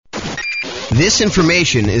This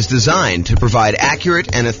information is designed to provide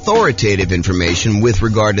accurate and authoritative information with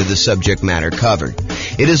regard to the subject matter covered.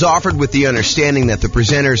 It is offered with the understanding that the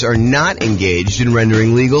presenters are not engaged in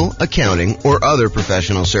rendering legal, accounting, or other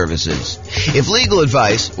professional services. If legal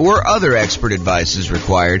advice or other expert advice is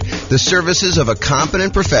required, the services of a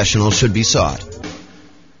competent professional should be sought.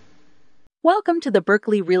 Welcome to the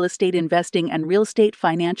Berkeley Real Estate Investing and Real Estate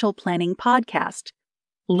Financial Planning Podcast.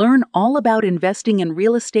 Learn all about investing in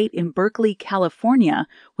real estate in Berkeley, California,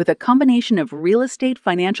 with a combination of real estate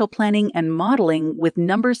financial planning and modeling with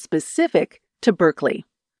numbers specific to Berkeley,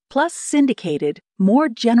 plus syndicated, more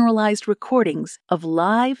generalized recordings of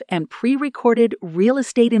live and pre-recorded real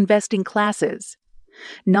estate investing classes.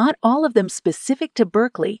 Not all of them specific to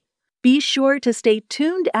Berkeley. Be sure to stay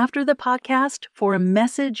tuned after the podcast for a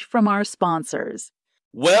message from our sponsors.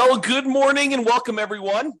 Well, good morning and welcome,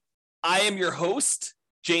 everyone. I am your host,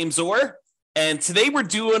 James Orr, and today we're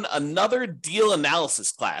doing another deal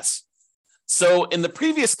analysis class. So in the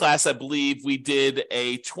previous class, I believe we did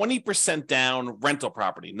a 20% down rental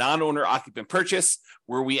property, non-owner occupant purchase,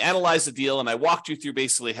 where we analyzed the deal and I walked you through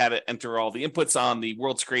basically how to enter all the inputs on the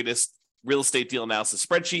world's greatest real estate deal analysis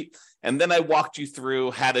spreadsheet. And then I walked you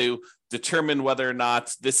through how to determine whether or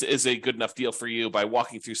not this is a good enough deal for you by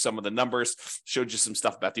walking through some of the numbers, showed you some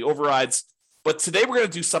stuff about the overrides. But today we're going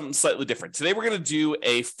to do something slightly different. Today we're going to do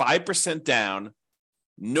a 5% down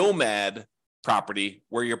Nomad property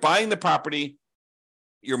where you're buying the property,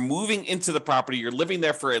 you're moving into the property, you're living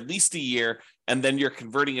there for at least a year, and then you're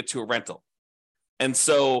converting it to a rental. And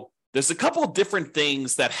so there's a couple of different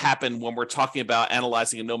things that happen when we're talking about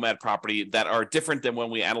analyzing a Nomad property that are different than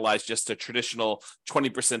when we analyze just a traditional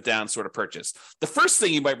 20% down sort of purchase. The first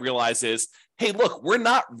thing you might realize is, hey, look, we're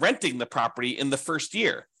not renting the property in the first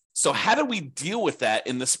year. So how do we deal with that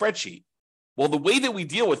in the spreadsheet? Well, the way that we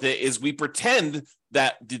deal with it is we pretend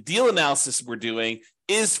that the deal analysis we're doing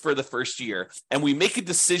is for the first year, and we make a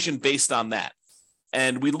decision based on that.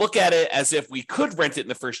 And we look at it as if we could rent it in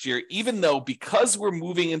the first year, even though because we're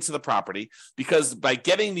moving into the property, because by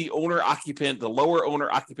getting the owner-occupant, the lower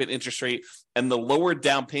owner-occupant interest rate and the lower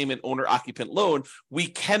down payment owner-occupant loan, we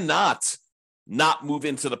cannot not move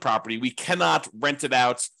into the property. We cannot rent it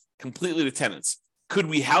out completely to tenants. Could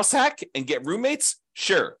we house hack and get roommates?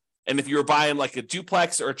 Sure. And if you were buying like a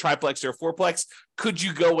duplex or a triplex or a fourplex, could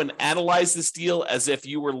you go and analyze this deal as if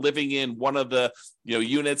you were living in one of the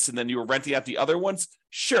units and then you were renting out the other ones?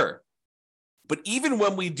 Sure. But even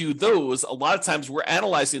when we do those, a lot of times we're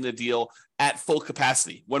analyzing the deal at full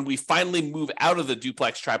capacity. When we finally move out of the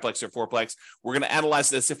duplex, triplex, or fourplex, we're going to analyze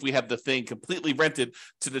this if we have the thing completely rented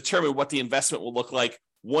to determine what the investment will look like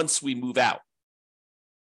once we move out.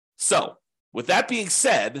 So, with that being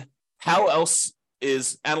said, how else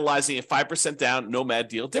is analyzing a 5% down Nomad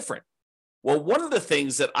deal different? Well, one of the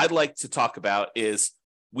things that I'd like to talk about is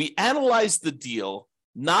we analyze the deal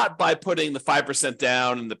not by putting the 5%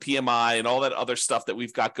 down and the PMI and all that other stuff that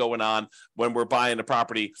we've got going on when we're buying a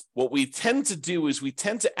property. What we tend to do is we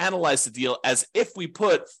tend to analyze the deal as if we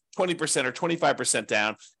put 20% or 25%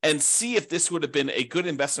 down and see if this would have been a good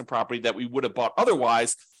investment property that we would have bought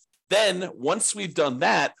otherwise. Then once we've done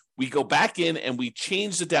that, we go back in and we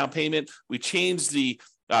change the down payment, we change the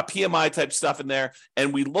PMI type stuff in there,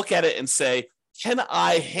 and we look at it and say, can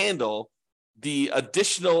I handle the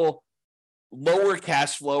additional lower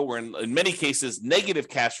cash flow, or in many cases, negative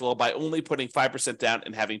cash flow by only putting 5% down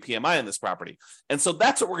and having PMI on this property? And so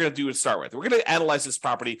that's what we're going to do to start with. We're going to analyze this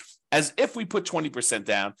property as if we put 20%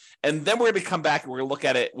 down, and then we're going to come back and we're going to look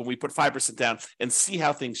at it when we put 5% down and see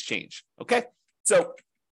how things change. Okay? So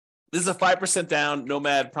this is a 5% down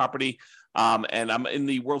Nomad property, and I'm in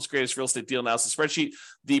the world's greatest real estate deal analysis spreadsheet.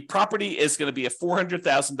 The property is going to be a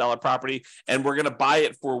 $400,000 property, and we're going to buy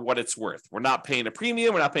it for what it's worth. We're not paying a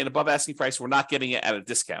premium. We're not paying above asking price. We're not getting it at a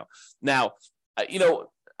discount. Now,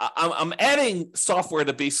 I'm adding software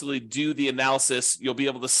to basically do the analysis. You'll be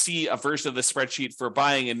able to see a version of the spreadsheet for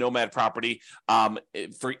buying a Nomad property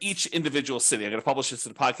for each individual city. I'm going to publish this to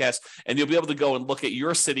the podcast, and you'll be able to go and look at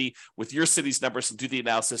your city with your city's numbers and do the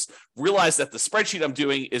analysis. Realize that the spreadsheet I'm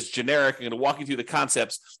doing is generic. I'm going to walk you through the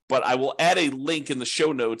concepts, but I will add a link in the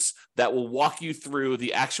show notes that will walk you through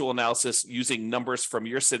the actual analysis using numbers from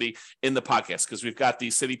your city in the podcast, because we've got the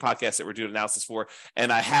city podcast that we're doing analysis for,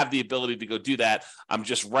 and I have the ability to go do that. I'm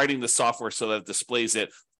just writing the software so that it displays it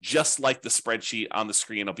just like the spreadsheet on the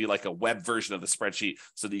screen. It'll be like a web version of the spreadsheet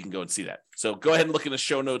so that you can go and see that. So go ahead and look in the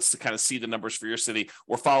show notes to kind of see the numbers for your city,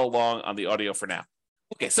 or follow along on the audio for now.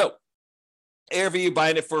 Okay, so ARV,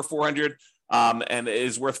 buying it for 400 and it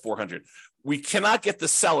is worth 400. we cannot get the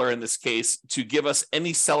seller in this case to give us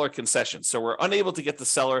any seller concession. So we're unable to get the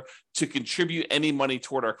seller to contribute any money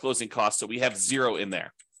toward our closing costs. So we have zero in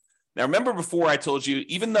there. Now, remember before I told you,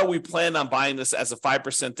 even though we plan on buying this as a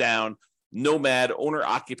 5% down Nomad owner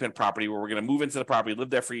occupant property where we're going to move into the property, live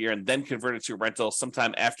there for a year, and then convert it to a rental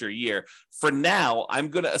sometime after a year. For now, I'm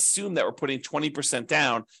going to assume that we're putting 20%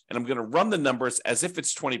 down, and I'm going to run the numbers as if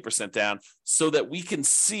it's 20% down so that we can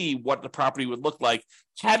see what the property would look like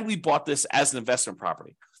had we bought this as an investment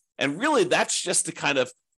property. And really, that's just to kind of,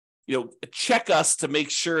 check us to make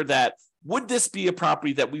sure that would this be a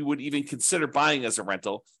property that we would even consider buying as a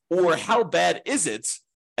rental, or how bad is it?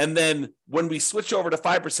 And then when we switch over to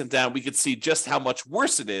 5% down, we could see just how much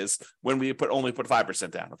worse it is when we only put 5%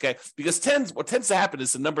 down, okay? Because what tends to happen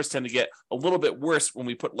is the numbers tend to get a little bit worse when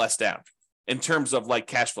we put less down in terms of like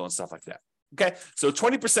cash flow and stuff like that, okay? So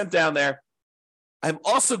 20% down there. I'm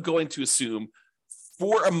also going to assume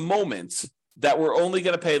for a moment that we're only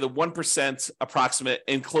going to pay the 1% approximate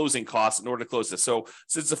in closing costs in order to close this. So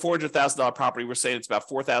since it's a $400,000 property, we're saying it's about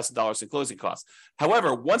 $4,000 in closing costs.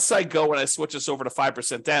 However, once I go and I switch this over to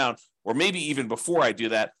 5% down, or maybe even before I do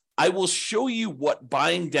that, I will show you what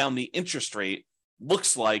buying down the interest rate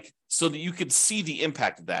looks like so that you can see the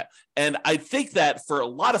impact of that. And I think that for a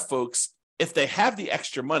lot of folks, if they have the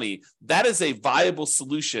extra money, that is a viable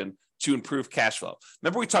solution to improve cash flow.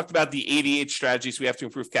 Remember we talked about the 88 strategies we have to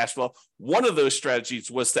improve cash flow? One of those strategies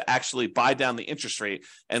was to actually buy down the interest rate.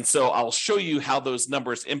 And so I'll show you how those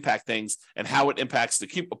numbers impact things and how it impacts the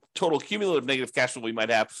total cumulative negative cash flow we might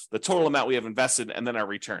have, the total amount we have invested, and then our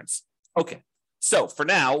returns. Okay, so for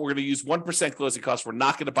now, we're going to use 1% closing costs. We're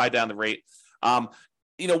not going to buy down the rate.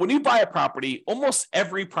 When you buy a property, almost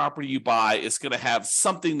every property you buy is going to have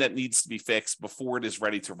something that needs to be fixed before it is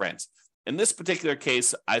ready to rent. In this particular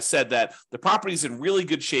case, I said that the property is in really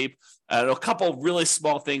good shape. A couple really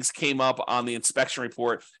small things came up on the inspection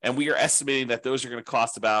report, and we are estimating that those are going to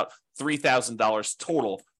cost about $3,000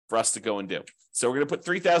 total for us to go and do. So we're going to put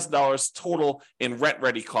 $3,000 total in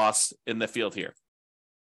rent-ready costs in the field here.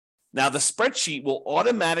 Now, the spreadsheet will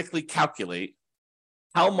automatically calculate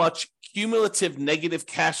how much cumulative negative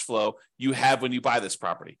cash flow you have when you buy this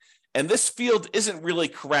property. And this field isn't really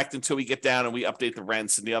correct until we get down and we update the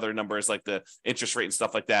rents and the other numbers like the interest rate and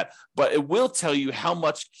stuff like that. But it will tell you how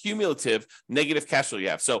much cumulative negative cash flow you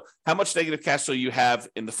have. So how much negative cash flow you have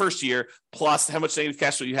in the first year, plus how much negative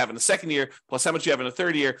cash flow you have in the second year, plus how much you have in the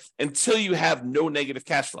third year, until you have no negative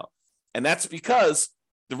cash flow. And that's because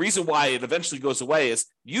the reason why it eventually goes away is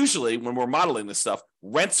usually when we're modeling this stuff,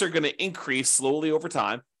 rents are going to increase slowly over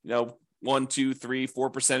time, 1, 2, 3,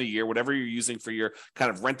 4% a year, whatever you're using for your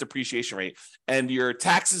kind of rent depreciation rate. And your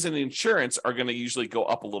taxes and insurance are going to usually go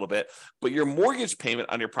up a little bit, but your mortgage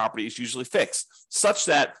payment on your property is usually fixed, such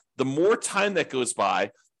that the more time that goes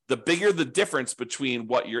by, the bigger the difference between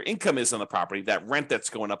what your income is on the property, that rent that's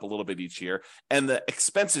going up a little bit each year, and the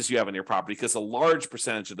expenses you have on your property, because a large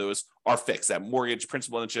percentage of those are fixed. That mortgage,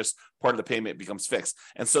 principal, and interest part of the payment becomes fixed.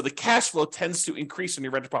 And so the cash flow tends to increase in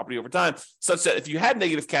your rental property over time, such that if you had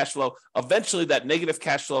negative cash flow, eventually that negative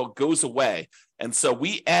cash flow goes away. And so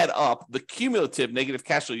we add up the cumulative negative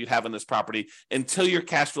cash flow you'd have on this property until your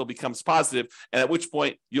cash flow becomes positive, and at which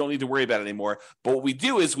point you don't need to worry about it anymore. But what we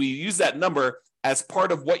do is we use that number as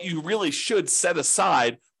part of what you really should set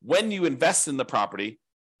aside when you invest in the property,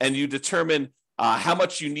 and you determine how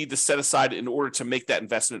much you need to set aside in order to make that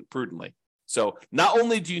investment prudently. So not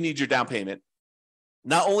only do you need your down payment,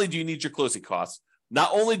 not only do you need your closing costs, not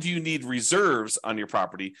only do you need reserves on your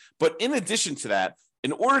property, but in addition to that,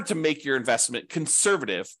 in order to make your investment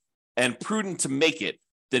conservative and prudent to make it,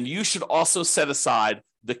 then you should also set aside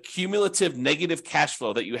the cumulative negative cash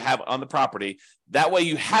flow that you have on the property. That way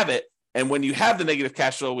you have it. And when you have the negative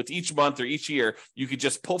cash flow with each month or each year, you could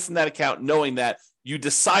just pull from that account knowing that you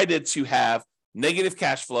decided to have negative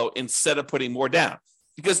cash flow instead of putting more down.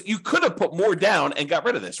 Because you could have put more down and got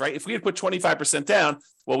rid of this, right? If we had put 25% down,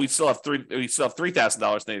 well, we still have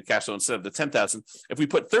 $3,000 negative cash flow instead of the $10,000. If we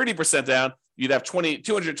put 30% down, you'd have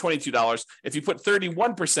 $222. If you put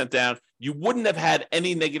 31% down, you wouldn't have had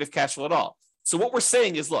any negative cash flow at all. So what we're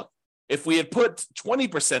saying is, look, if we had put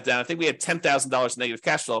 20% down, I think we had $10,000 negative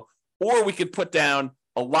cash flow, or we could put down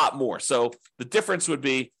a lot more. So the difference would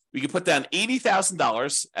be we could put down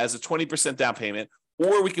 $80,000 as a 20% down payment,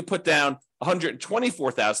 or we could put down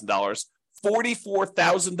 $124,000,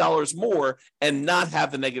 $44,000 more, and not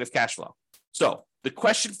have the negative cash flow. So the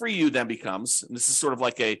question for you then becomes, and this is sort of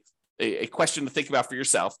like a question to think about for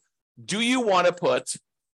yourself, do you want to put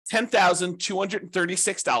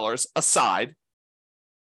 $10,236 aside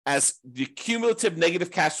as the cumulative negative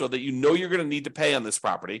cash flow that you know you're going to need to pay on this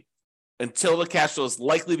property until the cash flow is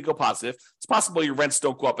likely to go positive. It's possible your rents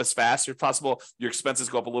don't go up as fast. It's possible your expenses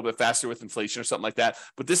go up a little bit faster with inflation or something like that.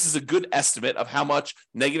 But this is a good estimate of how much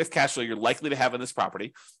negative cash flow you're likely to have in this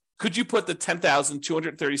property. Could you put the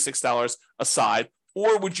 $10,236 aside,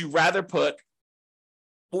 or would you rather put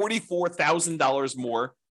 $44,000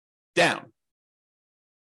 more down?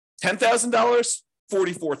 $10,000,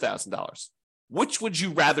 $44,000. Which would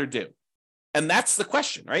you rather do? And that's the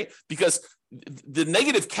question, right? Because the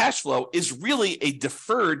negative cash flow is really a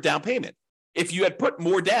deferred down payment. If you had put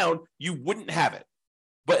more down, you wouldn't have it.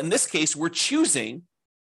 But in this case, we're choosing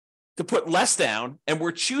to put less down, and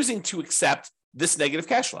we're choosing to accept this negative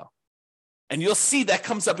cash flow. And you'll see that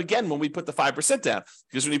comes up again when we put the 5% down,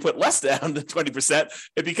 because when you put less down than 20%,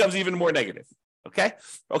 it becomes even more negative. Okay.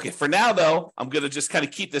 For now, though, I'm going to just kind of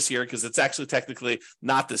keep this here because it's actually technically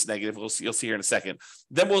not this negative. You'll see here in a second.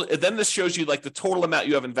 Then this shows you like the total amount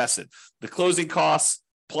you have invested, the closing costs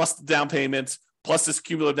plus the down payment plus this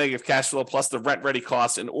cumulative negative cash flow plus the rent ready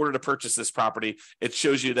costs in order to purchase this property. It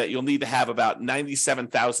shows you that you'll need to have about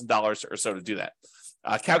 $97,000 or so to do that.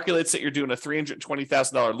 Calculates that you're doing a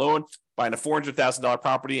 $320,000 loan, buying a $400,000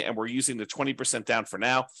 property, and we're using the 20% down for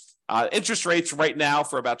now. Interest rates right now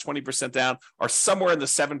for about 20% down are somewhere in the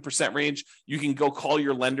 7% range. You can go call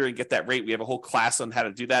your lender and get that rate. We have a whole class on how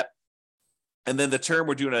to do that. And then the term,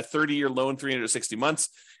 we're doing a 30-year loan, 360 months.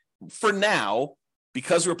 For now,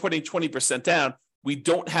 because we're putting 20% down, we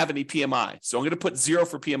don't have any PMI. So I'm going to put 0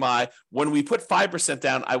 for PMI. When we put 5%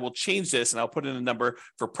 down, I will change this and I'll put in a number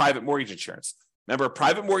for private mortgage insurance. Remember,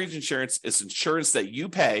 private mortgage insurance is insurance that you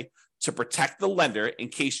pay to protect the lender in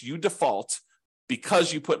case you default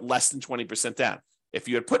because you put less than 20% down. If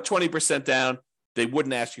you had put 20% down, they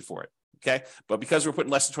wouldn't ask you for it. Okay. But because we're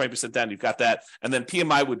putting less than 20% down, you've got that. And then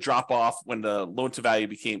PMI would drop off when the loan to value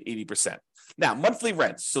became 80%. Now, monthly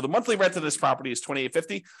rents. So the monthly rent of this property is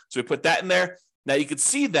 $2,850. So we put that in there. Now you can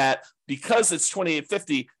see that because it's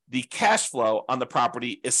 $2,850, the cash flow on the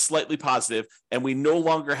property is slightly positive, and we no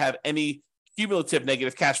longer have any cumulative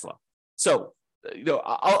negative cash flow. So,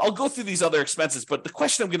 I'll go through these other expenses, but the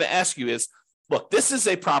question I'm going to ask you is, look, this is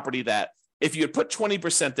a property that if you had put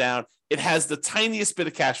 20% down, it has the tiniest bit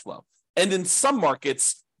of cash flow. And in some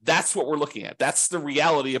markets, that's what we're looking at. That's the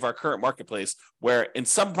reality of our current marketplace, where in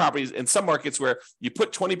some markets where you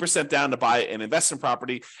put 20% down to buy an investment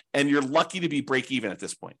property and you're lucky to be break even at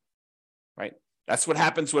this point, right? That's what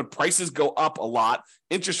happens when prices go up a lot,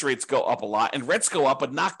 interest rates go up a lot, and rents go up,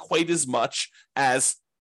 but not quite as much as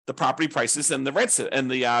the property prices and the rents and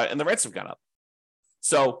the rents have gone up.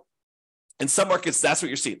 So in some markets, that's what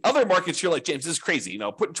you're seeing. Other markets, you're like, James, this is crazy.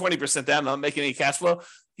 Putting 20% down, not making any cash flow.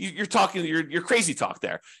 You're talking, you're crazy talk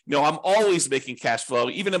there. I'm always making cash flow,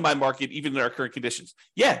 even in my market, even in our current conditions.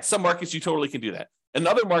 Yeah, some markets you totally can do that. In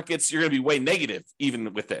other markets, you're going to be way negative,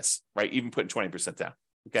 even with this, right? Even putting 20% down.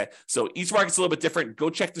 Okay, so each market's a little bit different. Go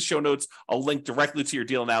check the show notes. I'll link directly to your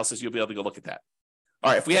deal analysis. You'll be able to go look at that.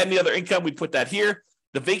 All right, if we had any other income, we'd put that here.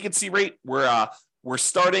 The vacancy rate, we're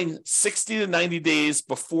starting 60 to 90 days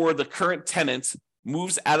before the current tenant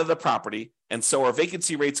moves out of the property. And so our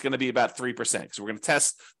vacancy rate is going to be about 3%. So we're going to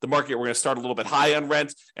test the market. We're going to start a little bit high on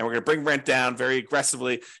rent, and we're going to bring rent down very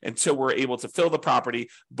aggressively until we're able to fill the property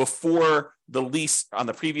before the lease on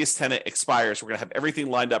the previous tenant expires. We're going to have everything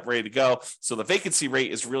lined up, ready to go. So the vacancy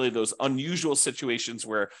rate is really those unusual situations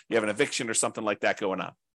where you have an eviction or something like that going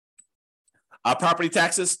on. Property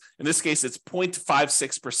taxes, in this case, it's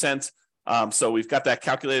 0.56%. So we've got that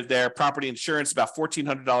calculated there. Property insurance, about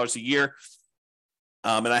 $1,400 a year.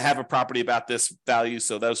 And I have a property about this value,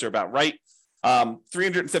 so those are about right.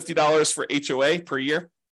 $350 for HOA per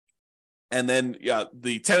year. And then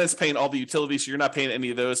the tenant's paying all the utilities, so you're not paying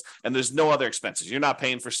any of those. And there's no other expenses. You're not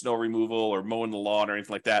paying for snow removal or mowing the lawn or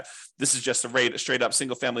anything like that. This is just a straight up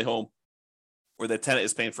single family home where the tenant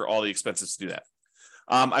is paying for all the expenses to do that.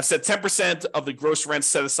 I've said 10% of the gross rent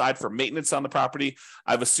set aside for maintenance on the property.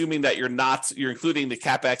 I'm assuming that you're including the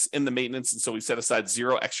CapEx in the maintenance. And so we set aside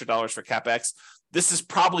 $0 extra for CapEx. This is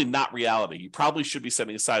probably not reality. You probably should be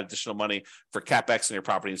setting aside additional money for CapEx in your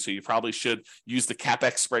property. And so you probably should use the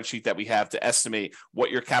CapEx spreadsheet that we have to estimate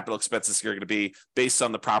what your capital expenses are going to be based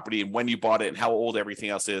on the property and when you bought it and how old everything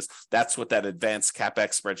else is. That's what that advanced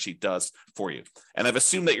CapEx spreadsheet does for you. And I've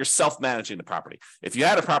assumed that you're self-managing the property. If you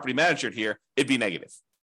had a property manager here, it'd be negative,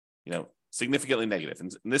 significantly negative.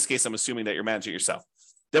 And in this case, I'm assuming that you're managing it yourself.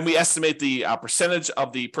 Then we estimate the percentage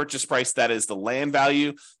of the purchase price that is the land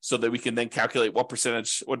value, so that we can then calculate what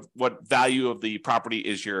percentage, what value of the property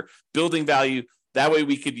is your building value. That way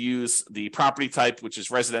we could use the property type, which is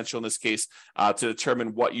residential in this case, to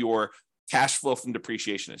determine what your cash flow from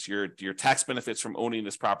depreciation is, your tax benefits from owning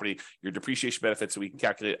this property, your depreciation benefits, so we can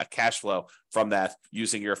calculate a cash flow from that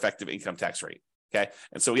using your effective income tax rate. Okay.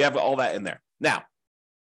 And so we have all that in there. Now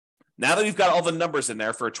that we've got all the numbers in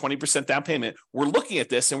there for a 20% down payment, we're looking at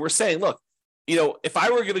this and we're saying, look, if I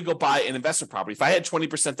were going to go buy an investment property, if I had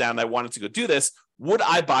 20% down and I wanted to go do this, would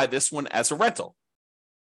I buy this one as a rental?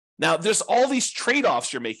 Now, there's all these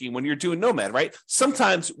trade-offs you're making when you're doing Nomad, right?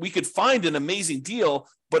 Sometimes we could find an amazing deal,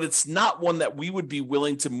 but it's not one that we would be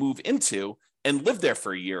willing to move into and live there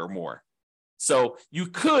for a year or more. So you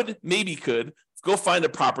could go find a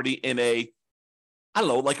property in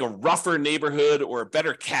like a rougher neighborhood or a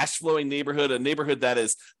better cash flowing neighborhood, a neighborhood that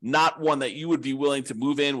is not one that you would be willing to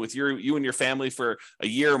move in with you and your family for a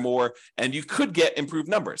year or more, and you could get improved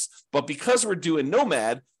numbers. But because we're doing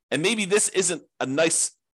Nomad, and maybe this isn't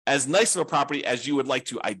as nice of a property as you would like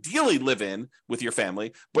to ideally live in with your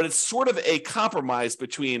family, but it's sort of a compromise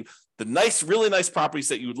between the really nice properties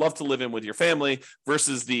that you would love to live in with your family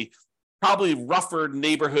versus the probably rougher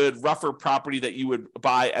neighborhood, rougher property that you would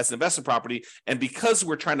buy as an investment property. And because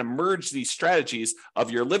we're trying to merge these strategies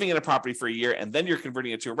of you're living in a property for a year and then you're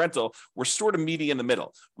converting it to a rental, we're sort of meeting in the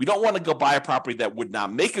middle. We don't want to go buy a property that would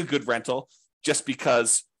not make a good rental just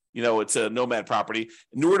because it's a Nomad property,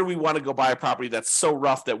 nor do we want to go buy a property that's so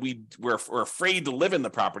rough that we're afraid to live in the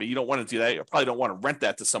property. You don't want to do that. You probably don't want to rent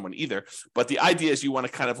that to someone either. But the idea is you want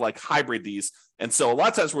to kind of like hybrid these. And so a lot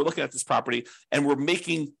of times we're looking at this property and we're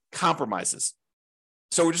making compromises.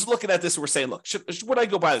 So we're just looking at this and we're saying, look, would I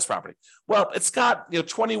go buy this property? Well, it's got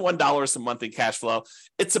 $21 a month in cash flow.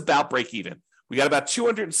 It's about break even. We got about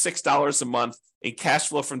 $206 a month in cash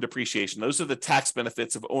flow from depreciation. Those are the tax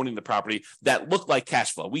benefits of owning the property that look like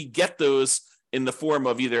cash flow. We get those in the form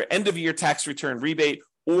of either end of year tax return rebate,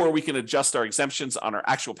 or we can adjust our exemptions on our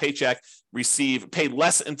actual paycheck, pay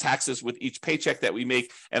less in taxes with each paycheck that we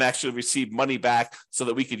make, and actually receive money back so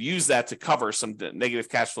that we could use that to cover some negative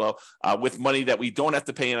cash flow with money that we don't have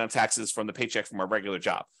to pay in on taxes from the paycheck from our regular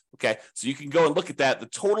job. Okay, so you can go and look at that. The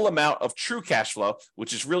total amount of true cash flow,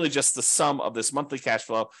 which is really just the sum of this monthly cash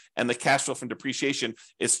flow and the cash flow from depreciation,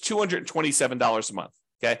 is $227 a month.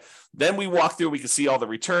 Okay, then we walk through, we can see all the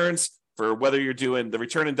returns for whether you're doing the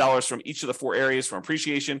return in dollars from each of the four areas, from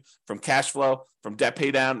appreciation, from cash flow, from debt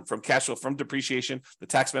pay down, from cash flow from depreciation, the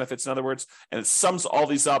tax benefits, in other words, and it sums all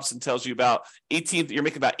these up and tells you you're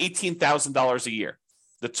making about $18,000 a year.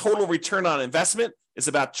 The total return on investment is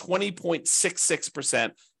about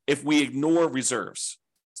 20.66% if we ignore reserves.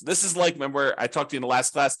 So this is like, remember I talked to you in the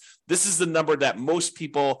last class, this is the number that most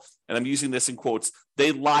people, and I'm using this in quotes,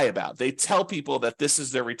 they lie about. They tell people that this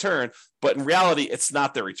is their return, but in reality, it's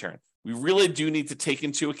not their return. We really do need to take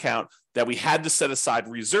into account that we had to set aside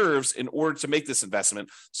reserves in order to make this investment.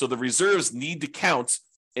 So the reserves need to count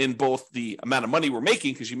in both the amount of money we're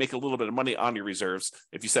making, because you make a little bit of money on your reserves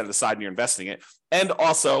if you set it aside and you're investing it, and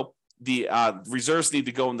also the reserves need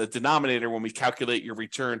to go in the denominator when we calculate your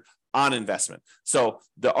return on investment. So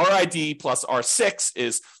the RID plus R6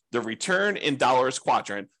 is the return in dollars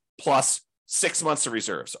quadrant plus 6 months of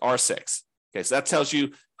reserves, R6. Okay, so that tells you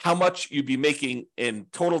how much you'd be making in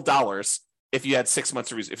total dollars if you had 6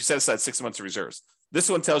 months of if you set aside 6 months of reserves. This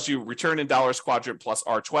one tells you return in dollars quadrant plus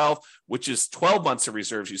R12, which is 12 months of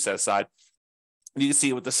reserves you set aside. And you can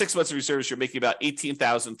see with the 6 months of reserves, you're making about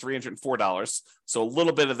 $18,304. So a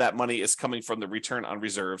little bit of that money is coming from the return on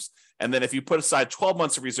reserves. And then if you put aside 12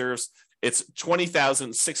 months of reserves, it's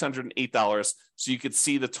 $20,608. So you could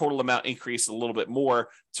see the total amount increase a little bit more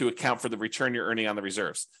to account for the return you're earning on the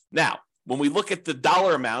reserves. Now, when we look at the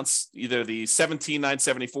dollar amounts, either the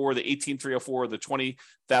 $17,974, the $18,304, the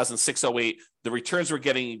 $20,608, the returns we're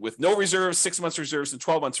getting with no reserves, 6 months reserves, and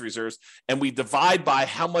 12 months reserves, and we divide by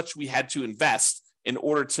how much we had to invest in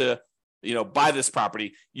order to, buy this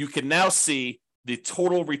property, you can now see the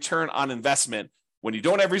total return on investment when you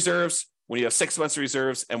don't have reserves, when you have 6 months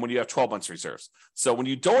reserves, and when you have 12 months reserves. So when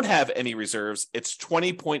you don't have any reserves, it's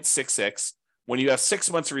 20.66. When you have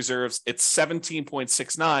 6 months of reserves, it's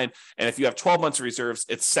 17.69. And if you have 12 months of reserves,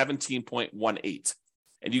 it's 17.18.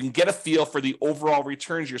 And you can get a feel for the overall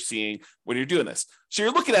returns you're seeing when you're doing this. So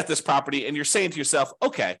you're looking at this property and you're saying to yourself,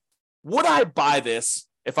 okay, would I buy this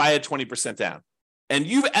if I had 20% down? And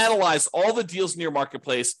you've analyzed all the deals in your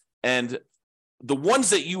marketplace and the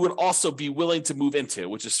ones that you would also be willing to move into,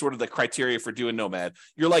 which is sort of the criteria for doing Nomad.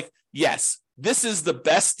 You're like, yes, this is the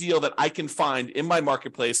best deal that I can find in my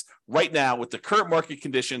marketplace right now with the current market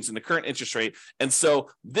conditions and the current interest rate. And so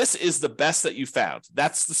this is the best that you found.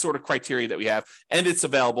 That's the sort of criteria that we have, and it's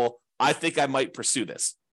available. I think I might pursue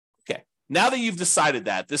this. Okay. Now that you've decided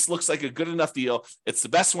that this looks like a good enough deal, it's the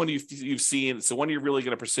best one you've seen, it's the one you're really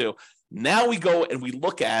going to pursue. Now we go and we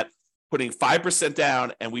look at putting 5%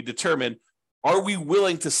 down, and we determine, are we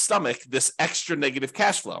willing to stomach this extra negative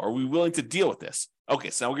cash flow? Are we willing to deal with this?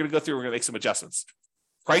 Okay, so now we're going to go through, we're going to make some adjustments.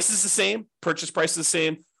 Price is the same, purchase price is the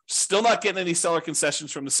same, still not getting any seller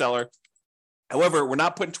concessions from the seller. However, we're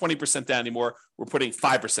not putting 20% down anymore, we're putting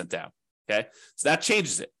 5% down, okay? So that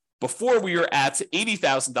changes it. Before we were at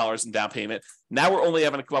 $80,000 in down payment, now we're only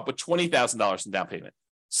having to come up with $20,000 in down payment.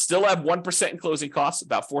 Still have 1% in closing costs,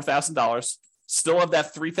 about $4,000. Still have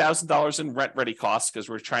that $3,000 in rent-ready costs because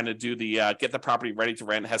we're trying to do the get the property ready to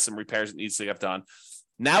rent, has some repairs that needs to get done.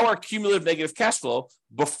 Now our cumulative negative cash flow,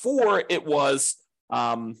 before it was,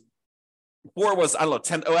 I don't know,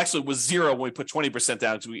 10. Oh, actually, it was zero when we put 20%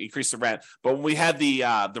 down because we increased the rent. But when we had the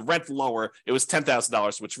rent lower, it was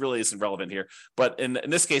 $10,000, which really isn't relevant here. But in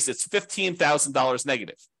this case, it's $15,000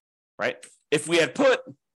 negative, right? If we had put,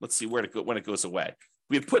 let's see where when it goes away.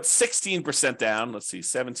 We had put 16% down. Let's see,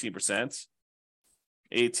 17%,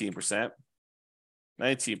 18%,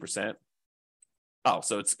 19%. Oh,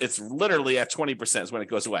 so it's literally at 20% is when it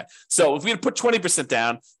goes away. So if we had put 20%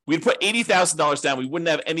 down, we'd put $80,000 down, we wouldn't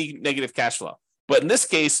have any negative cash flow. But in this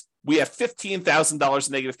case, we have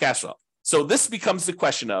 $15,000 negative cash flow. So this becomes the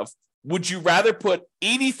question of, would you rather put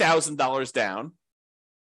 $80,000 down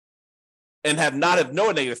and have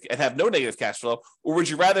no negative cash flow, or would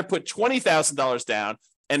you rather put $20,000 down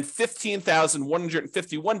and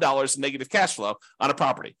 $15,151 in negative cash flow on a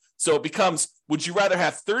property? So it becomes, would you rather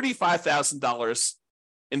have $35,000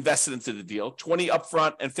 invested into the deal, $20,000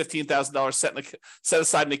 upfront and $15,000 set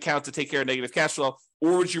aside an account to take care of negative cash flow,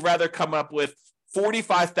 or would you rather come up with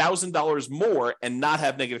 $45,000 more and not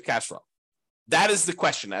have negative cash flow? That is the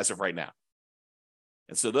question as of right now.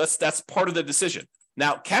 And so that's part of the decision.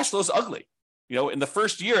 Now, cash flow is ugly. In the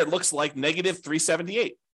first year, it looks like negative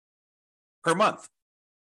 $378 per month.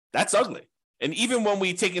 That's ugly. And even when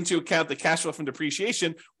we take into account the cash flow from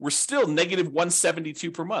depreciation, we're still negative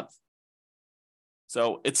 $172 per month.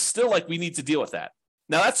 So it's still like we need to deal with that.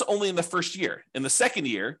 Now, that's only in the first year. In the second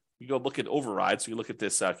year, you go look at overrides. So you look at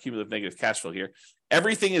this cumulative negative cash flow here.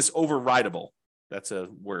 Everything is overridable. That's a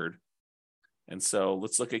word. And so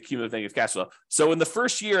let's look at cumulative negative cash flow. So in the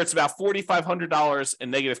first year, it's about $4,500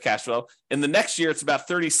 in negative cash flow. In the next year, it's about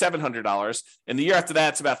 $3,700. In the year after that,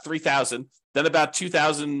 it's about $3,000. Then about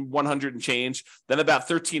 $2,100 and change. Then about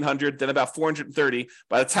 $1,300. Then about $430.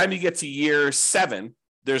 By the time you get to year 7,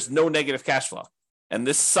 there's no negative cash flow. And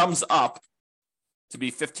this sums up to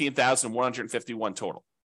be $15,151 total.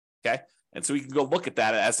 Okay. And so we can go look at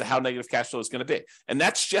that as to how negative cash flow is going to be. And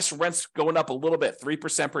that's just rents going up a little bit,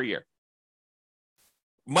 3% per year.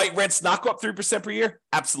 Might rents not go up 3% per year?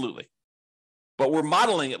 Absolutely. But we're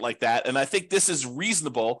modeling it like that. And I think this is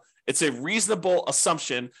reasonable. It's a reasonable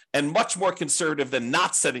assumption and much more conservative than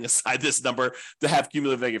not setting aside this number to have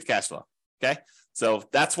cumulative negative cash flow. Okay. So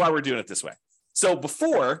that's why we're doing it this way. So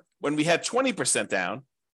before, when we had 20% down,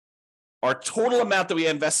 our total amount that we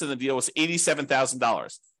had invested in the deal was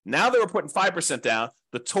 $87,000. Now that we're putting 5% down,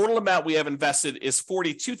 the total amount we have invested is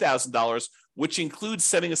 $42,000, which includes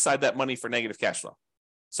setting aside that money for negative cash flow.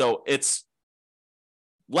 So it's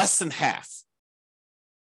less than half,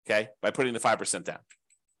 okay, by putting the 5% down,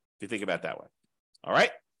 if you think about it that way. All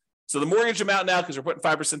right. So the mortgage amount now, because we're putting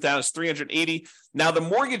 5% down, is $380. Now the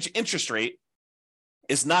mortgage interest rate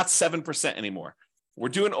is not 7% anymore. We're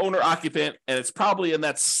doing owner occupant, and it's probably in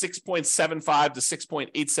that 6.75 to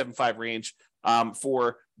 6.875 range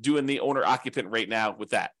for doing the owner occupant rate now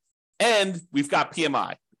with that. And we've got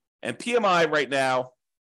PMI. And PMI right now,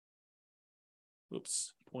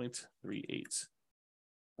 0.38.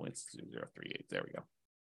 There we go.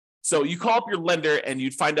 So you call up your lender and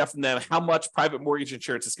you'd find out from them how much private mortgage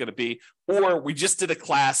insurance is going to be. Or we just did a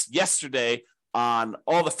class yesterday on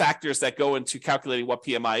all the factors that go into calculating what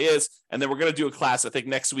PMI is. And then we're going to do a class, I think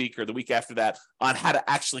next week or the week after that, on how to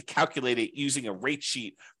actually calculate it using a rate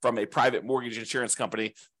sheet from a private mortgage insurance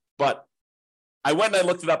company. But I went and I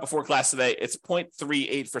looked it up before class today. It's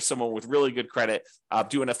 0.38 for someone with really good credit,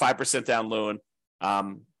 doing a 5% down loan,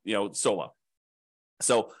 solo.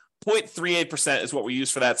 So 0.38% is what we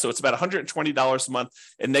use for that. So it's about $120 a month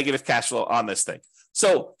in negative cash flow on this thing.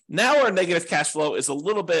 So now our negative cash flow is a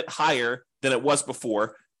little bit higher than it was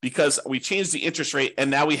before because we changed the interest rate and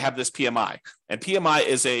now we have this PMI. And PMI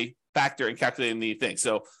is a factor in calculating the thing.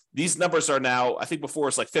 So these numbers are now, I think before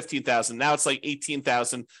it's like $15,000. Now it's like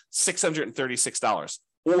 $18,636.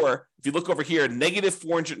 Or if you look over here, negative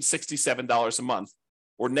 $467 a month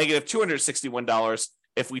or negative $261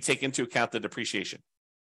 if we take into account the depreciation,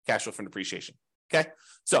 cash flow from depreciation. Okay.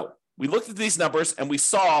 So we looked at these numbers and we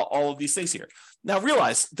saw all of these things here. Now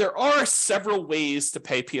realize there are several ways to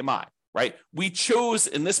pay PMI, right? We chose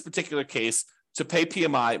in this particular case to pay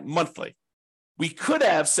PMI monthly. We could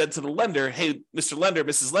have said to the lender, hey, Mr. Lender,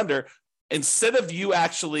 Mrs. Lender, instead of you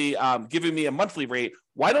actually giving me a monthly rate,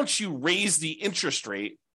 why don't you raise the interest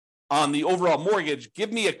rate on the overall mortgage?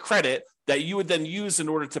 Give me a credit that you would then use in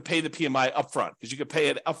order to pay the PMI upfront, because you could pay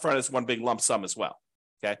it upfront as one big lump sum as well.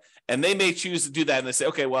 Okay. And they may choose to do that. And they say,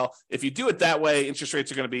 okay, well, if you do it that way, interest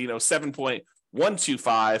rates are going to be,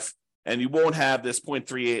 7.125, and you won't have this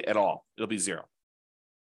 0.38 at all. It'll be zero.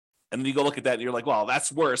 And then you go look at that and you're like, well, that's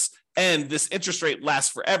worse. And this interest rate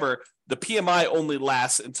lasts forever. The PMI only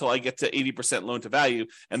lasts until I get to 80% loan to value,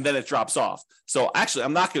 and then it drops off. So actually,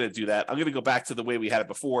 I'm not going to do that. I'm going to go back to the way we had it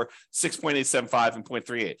before, 6.875 and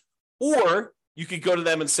 0.38. Or you could go to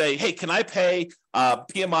them and say, hey, can I pay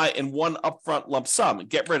PMI in one upfront lump sum and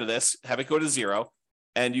get rid of this, have it go to zero,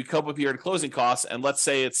 and you come up here to closing costs, and let's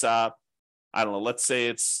say it's, let's say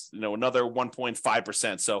it's, another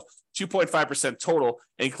 1.5%. So 2.5% total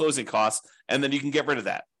in closing costs, and then you can get rid of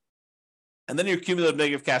that. And then your cumulative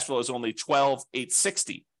negative cash flow is only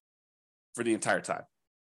 12,860 for the entire time.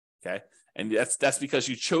 Okay. And that's because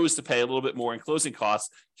you chose to pay a little bit more in closing costs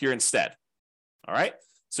here instead. All right.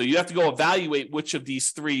 So you have to go evaluate which of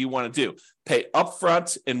these three you want to do. Pay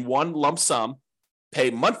upfront in one lump sum, pay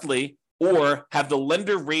monthly, or have the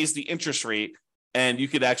lender raise the interest rate, and you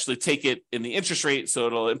could actually take it in the interest rate, so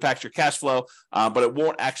it'll impact your cash flow, but it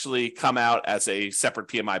won't actually come out as a separate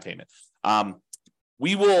PMI payment.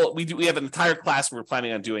 We have an entire class we're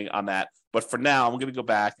planning on doing on that, but for now, I'm going to go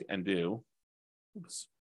back and do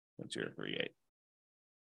 0.038.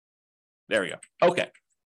 There we go. Okay.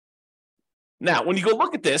 Now, when you go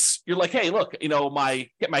look at this, you're like, hey, look, my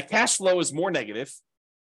cash flow is more negative.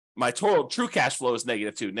 My total true cash flow is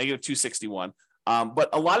negative too, negative 261. But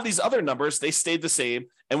a lot of these other numbers, they stayed the same.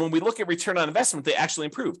 And when we look at return on investment, they actually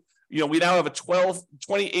improved. We now have a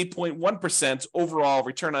 28.1% overall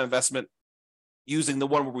return on investment using the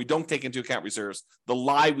one where we don't take into account reserves, the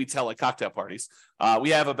lie we tell at cocktail parties.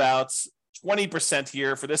 We have about 20%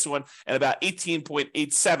 here for this one and about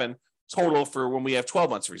 18.87 total for when we have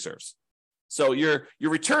 12 months of reserves. So your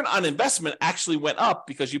return on investment actually went up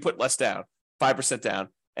because you put less down, 5% down,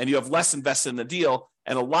 and you have less invested in the deal.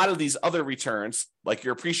 And a lot of these other returns, like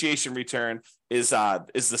your appreciation return is the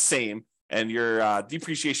same, and your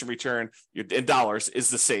depreciation return in dollars is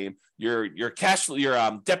the same. Your cash flow, your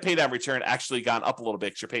debt pay down return actually gone up a little bit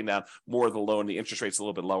because you're paying down more of the loan. The interest rate's a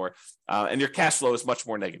little bit lower, and your cash flow is much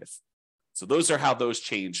more negative. So those are how those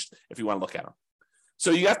changed if you want to look at them.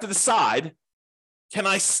 So you have to decide, can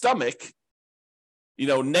I stomach,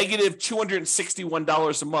 negative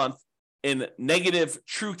 $261 a month in negative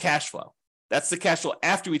true cash flow? That's the cash flow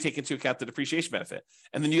after we take into account the depreciation benefit.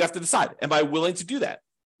 And then you have to decide, am I willing to do that?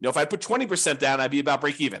 If I put 20% down, I'd be about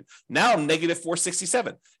break even. Now I'm negative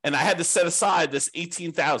 467. And I had to set aside this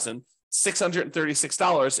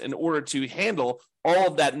 $18,636 in order to handle all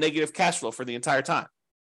of that negative cash flow for the entire time.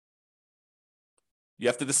 You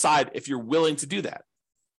have to decide if you're willing to do that.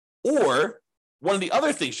 Or one of the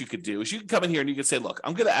other things you could do is you can come in here and you can say, look,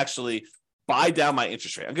 I'm going to actually buy down my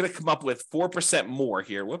interest rate. I'm going to come up with 4% more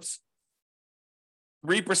here.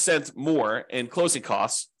 3% more in closing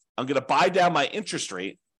costs. I'm going to buy down my interest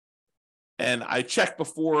rate. And I checked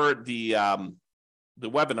before the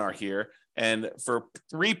webinar here. And for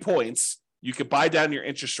 3 points, you could buy down your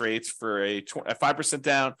interest rates for a 5%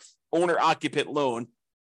 down owner-occupant loan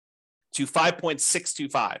to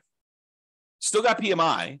 5.625. Still got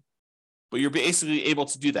PMI, but you're basically able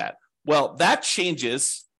to do that. Well, that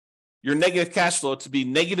changes your negative cash flow to be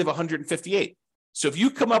negative 158. So if you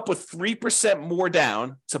come up with 3% more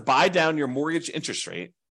down to buy down your mortgage interest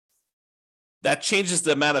rate, that changes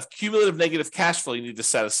the amount of cumulative negative cash flow you need to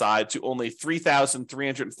set aside to only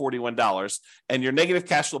 $3,341. And your negative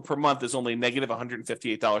cash flow per month is only negative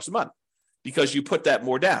 $158 a month because you put that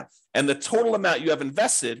more down. And the total amount you have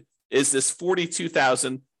invested is this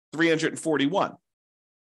 $42,341.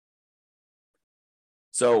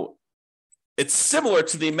 So it's similar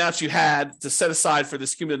to the amounts you had to set aside for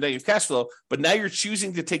this cumulative negative cash flow, but now you're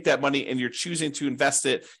choosing to take that money and you're choosing to invest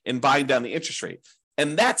it in buying down the interest rate.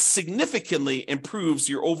 And that significantly improves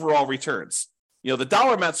your overall returns. The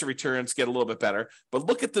dollar amounts of returns get a little bit better, but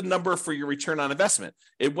look at the number for your return on investment.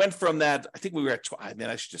 It went from that, I think we were at, I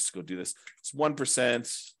should just go do this. It's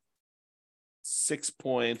 1%,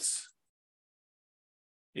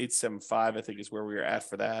 6.875, I think is where we were at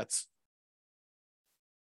for that.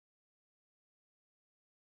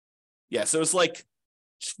 Yeah, so it's like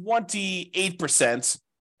 28%.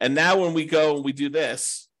 And now when we go and we do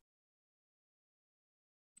this,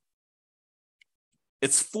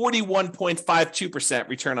 it's 41.52%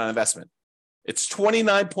 return on investment. It's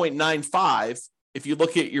 29.95 if you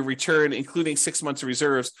look at your return, including 6 months of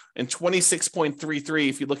reserves, and 26.33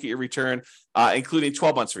 if you look at your return, including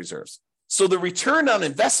 12 months of reserves. So the return on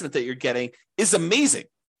investment that you're getting is amazing.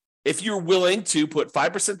 If you're willing to put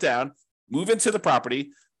 5% down, move into the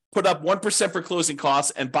property, put up 1% for closing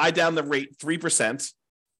costs, and buy down the rate 3%,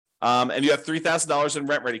 and you have $3,000 in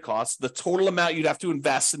rent-ready costs, the total amount you'd have to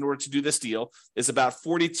invest in order to do this deal is about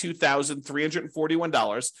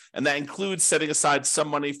 $42,341, and that includes setting aside some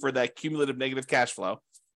money for that cumulative negative cash flow,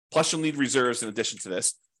 plus you'll need reserves in addition to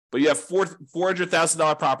this. But you have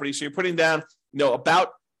 $400,000 property, so you're putting down, about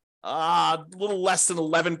a little less than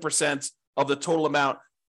 11% of the total amount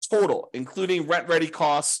total, including rent-ready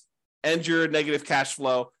costs and your negative cash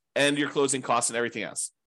flow and your closing costs and everything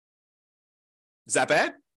else. Is that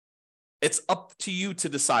bad? It's up to you to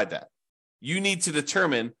decide that. You need to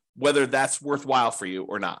determine whether that's worthwhile for you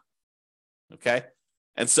or not. Okay?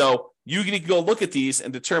 And so you need to go look at these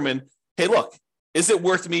and determine, hey, look, is it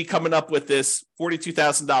worth me coming up with this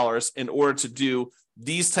 $42,000 in order to do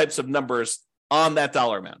these types of numbers on that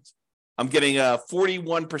dollar amount? I'm getting a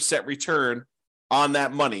 41% return on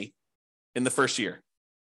that money in the first year.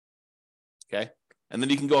 Okay. And then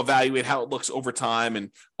you can go evaluate how it looks over time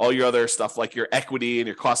and all your other stuff like your equity and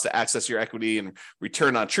your cost to access your equity and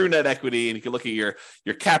return on true net equity. And you can look at your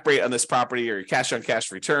cap rate on this property or your cash on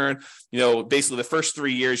cash return. Basically the first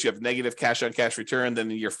 3 years you have negative cash on cash return.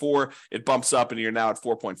 Then in year 4, it bumps up and you're now at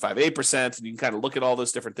 4.58%. And you can kind of look at all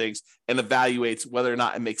those different things and evaluate whether or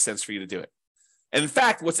not it makes sense for you to do it. And in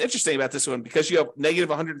fact, what's interesting about this one, because you have negative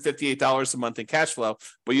 $158 a month in cash flow,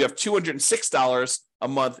 but you have $206 a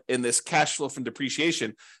month in this cash flow from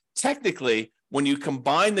depreciation, technically, when you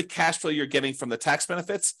combine the cash flow you're getting from the tax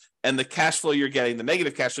benefits and the cash flow you're getting, the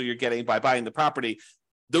negative cash flow you're getting by buying the property,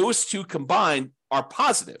 those two combined are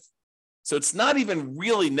positive. So it's not even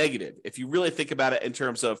really negative if you really think about it in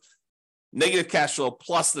terms of negative cash flow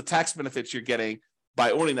plus the tax benefits you're getting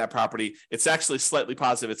by owning that property. It's actually slightly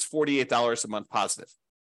positive. It's $48 a month positive,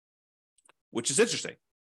 which is interesting.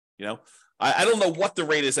 I don't know what the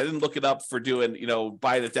rate is. I didn't look it up for doing,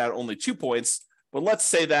 buying it down only 2 points, but let's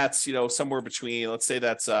say that's, somewhere between, let's say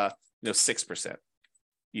that's, 6%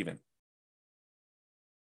 even.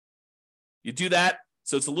 You do that.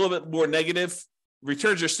 So it's a little bit more negative.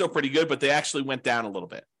 Returns are still pretty good, but they actually went down a little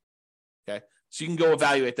bit. Okay. So you can go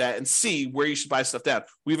evaluate that and see where you should buy stuff down.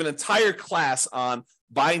 We have an entire class on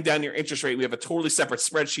buying down your interest rate. We have a totally separate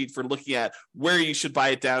spreadsheet for looking at where you should buy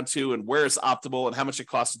it down to and where it's optimal and how much it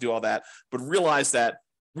costs to do all that. But realize that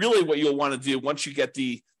really what you'll want to do once you get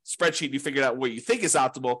the spreadsheet, you figured out what you think is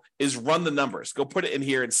optimal, is run the numbers. Go put it in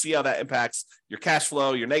here and see how that impacts your cash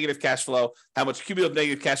flow, your negative cash flow, how much cumulative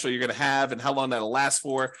negative cash flow you're going to have and how long that'll last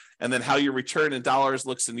for, and then how your return in dollars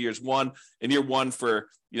looks in year one for,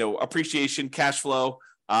 appreciation, cash flow,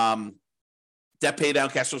 debt pay down,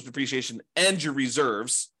 cash flows, depreciation, and your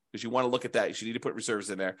reserves, because you want to look at that. You should need to put reserves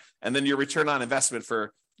in there. And then your return on investment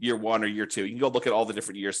for year 1 or year 2. You can go look at all the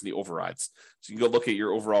different years in the overrides. So you can go look at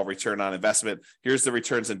your overall return on investment. Here's the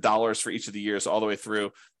returns in dollars for each of the years all the way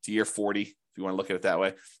through to year 40, if you want to look at it that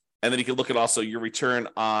way. And then you can look at also your return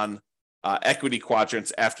on equity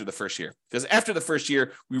quadrants after the first year. Because after the first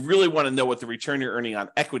year, we really want to know what the return you're earning on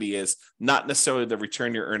equity is, not necessarily the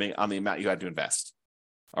return you're earning on the amount you had to invest.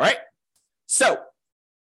 All right. So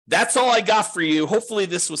that's all I got for you. Hopefully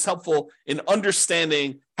this was helpful in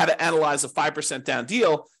understanding how to analyze a 5% down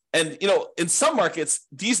deal. And, in some markets,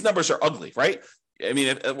 these numbers are ugly, right? I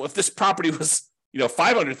mean, if this property was,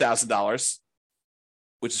 $500,000,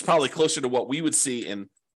 which is probably closer to what we would see in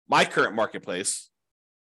my current marketplace,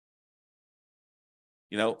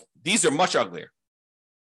 these are much uglier.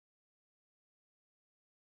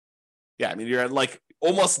 Yeah, I mean, you're at like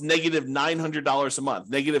almost negative $900 a month,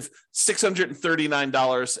 negative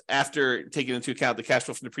 $639 after taking into account the cash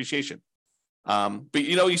flow from depreciation. But,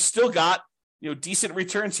 you still got, decent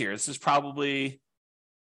returns here. This is probably,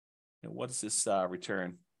 what is this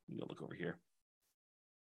return? Let me look over here.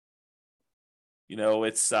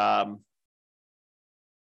 It's the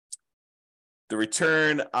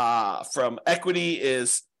return from equity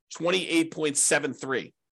is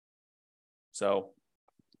 28.73. So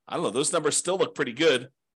I don't know. Those numbers still look pretty good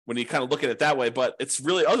when you kind of look at it that way, but it's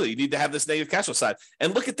really ugly. You need to have this negative cash flow side.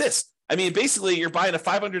 And look at this. I mean, basically, you're buying a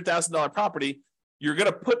 $500,000 property. You're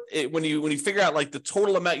going to put it when you figure out like the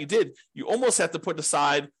total amount you did. You almost have to put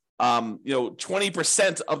aside,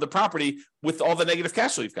 20% of the property with all the negative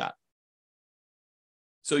cash flow you've got.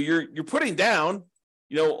 So you're putting down,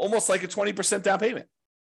 almost like a 20% down payment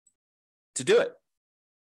to do it.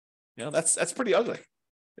 That's pretty ugly.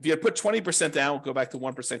 If you had put 20% down, go back to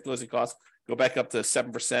 1% closing costs, go back up to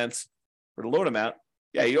 7% for the loan amount,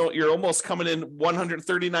 yeah, you're almost coming in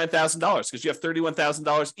 $139,000 because you have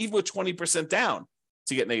 $31,000 even with 20% down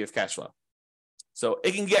to get negative cash flow. So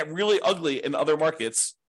it can get really ugly in other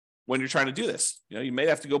markets when you're trying to do this. You may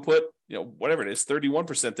have to go put, whatever it is,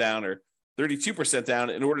 31% down or 32% down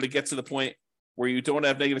in order to get to the point where you don't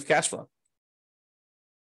have negative cash flow.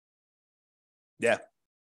 Yeah,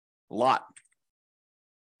 a lot.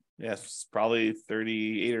 Yeah, it's probably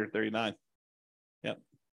 38 or 39. Yep.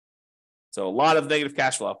 So a lot of negative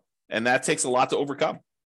cash flow, and that takes a lot to overcome.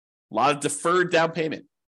 A lot of deferred down payment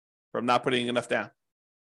from not putting enough down.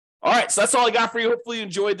 All right, so that's all I got for you. Hopefully you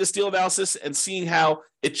enjoyed this deal analysis and seeing how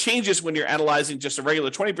it changes when you're analyzing just a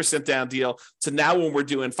regular 20% down deal to now when we're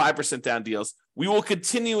doing 5% down deals. We will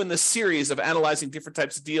continue in this series of analyzing different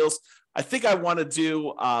types of deals. I think I want to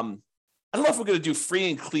do, I don't know if we're going to do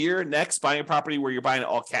free and clear next, buying a property where you're buying it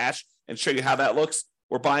all cash and show you how that looks,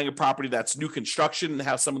 or buying a property that's new construction and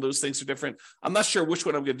how some of those things are different. I'm not sure which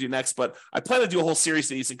one I'm going to do next, but I plan to do a whole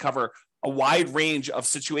series of these and cover a wide range of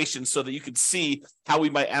situations so that you can see how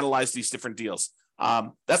we might analyze these different deals.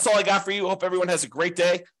 That's all I got for you. Hope everyone has a great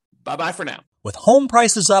day. Bye-bye for now. With home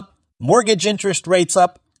prices up, mortgage interest rates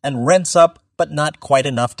up, and rents up, but not quite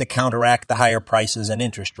enough to counteract the higher prices and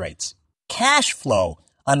interest rates, cash flow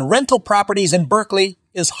on rental properties in Berkeley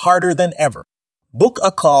is harder than ever. Book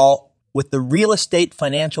a call with the Real Estate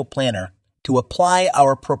Financial Planner to apply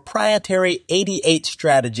our proprietary 88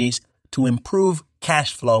 strategies to improve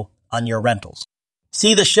cash flow on your rentals.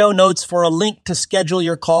 See the show notes for a link to schedule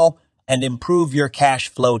your call and improve your cash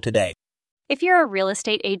flow today. If you're a real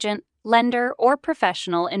estate agent, lender, or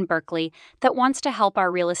professional in Berkeley that wants to help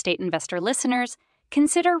our real estate investor listeners,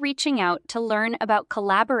 consider reaching out to learn about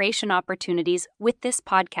collaboration opportunities with this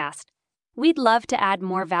podcast. We'd love to add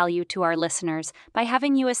more value to our listeners by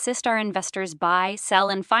having you assist our investors buy, sell,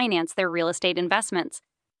 and finance their real estate investments.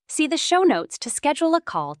 See the show notes to schedule a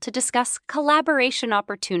call to discuss collaboration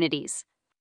opportunities.